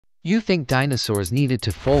You think dinosaurs needed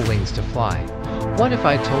to full wings to fly? What if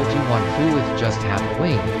I told you one flew with just half a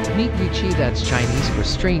wing? Meet Yuchi, that's Chinese for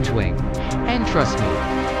strange wing. And trust me,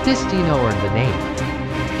 this dino earned the name.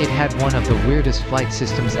 It had one of the weirdest flight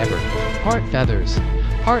systems ever. Part feathers,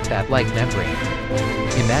 part bat-like membrane.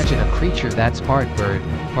 Imagine a creature that's part bird,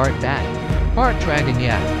 part bat, part dragon.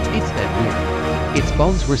 Yeah, it's that weird. Its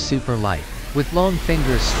bones were super light, with long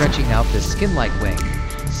fingers stretching out the skin-like wing.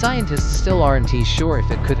 Scientists still aren't sure if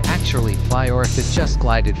it could actually fly or if it just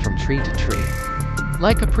glided from tree to tree,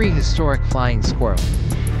 like a prehistoric flying squirrel.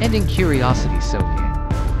 Ending curiosity Soviet.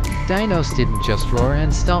 Dinos didn't just roar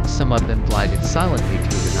and stomp, some of them glided silently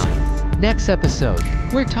through the night. Next episode,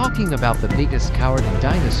 we're talking about the biggest coward in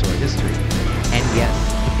dinosaur history. And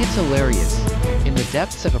yes, it's hilarious. In the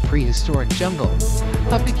depths of a prehistoric jungle,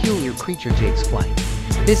 a peculiar creature takes flight.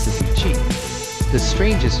 This is Yuchi, the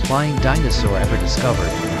strangest flying dinosaur ever discovered.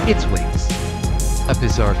 Its wings, a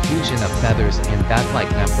bizarre fusion of feathers and bat-like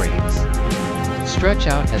membranes, stretch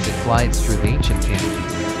out as it glides through the ancient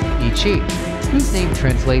canopy. Yuchi, whose name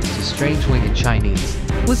translates to strange wing in Chinese,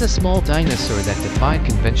 was a small dinosaur that defied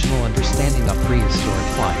conventional understanding of prehistoric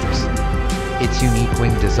flyers. Its unique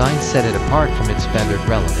wing design set it apart from its feathered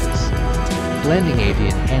relatives, blending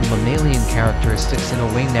avian and mammalian characteristics in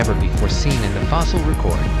a way never before seen in the fossil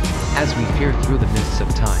record. As we peer through the mists of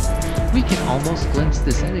time, we can almost glimpse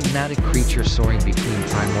this enigmatic creature soaring between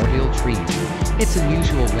primordial trees, its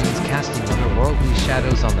unusual wings casting otherworldly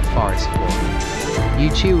shadows on the forest floor.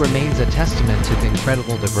 Yuchi remains a testament to the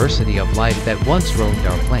incredible diversity of life that once roamed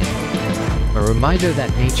our planet, a reminder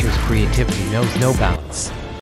that nature's creativity knows no bounds.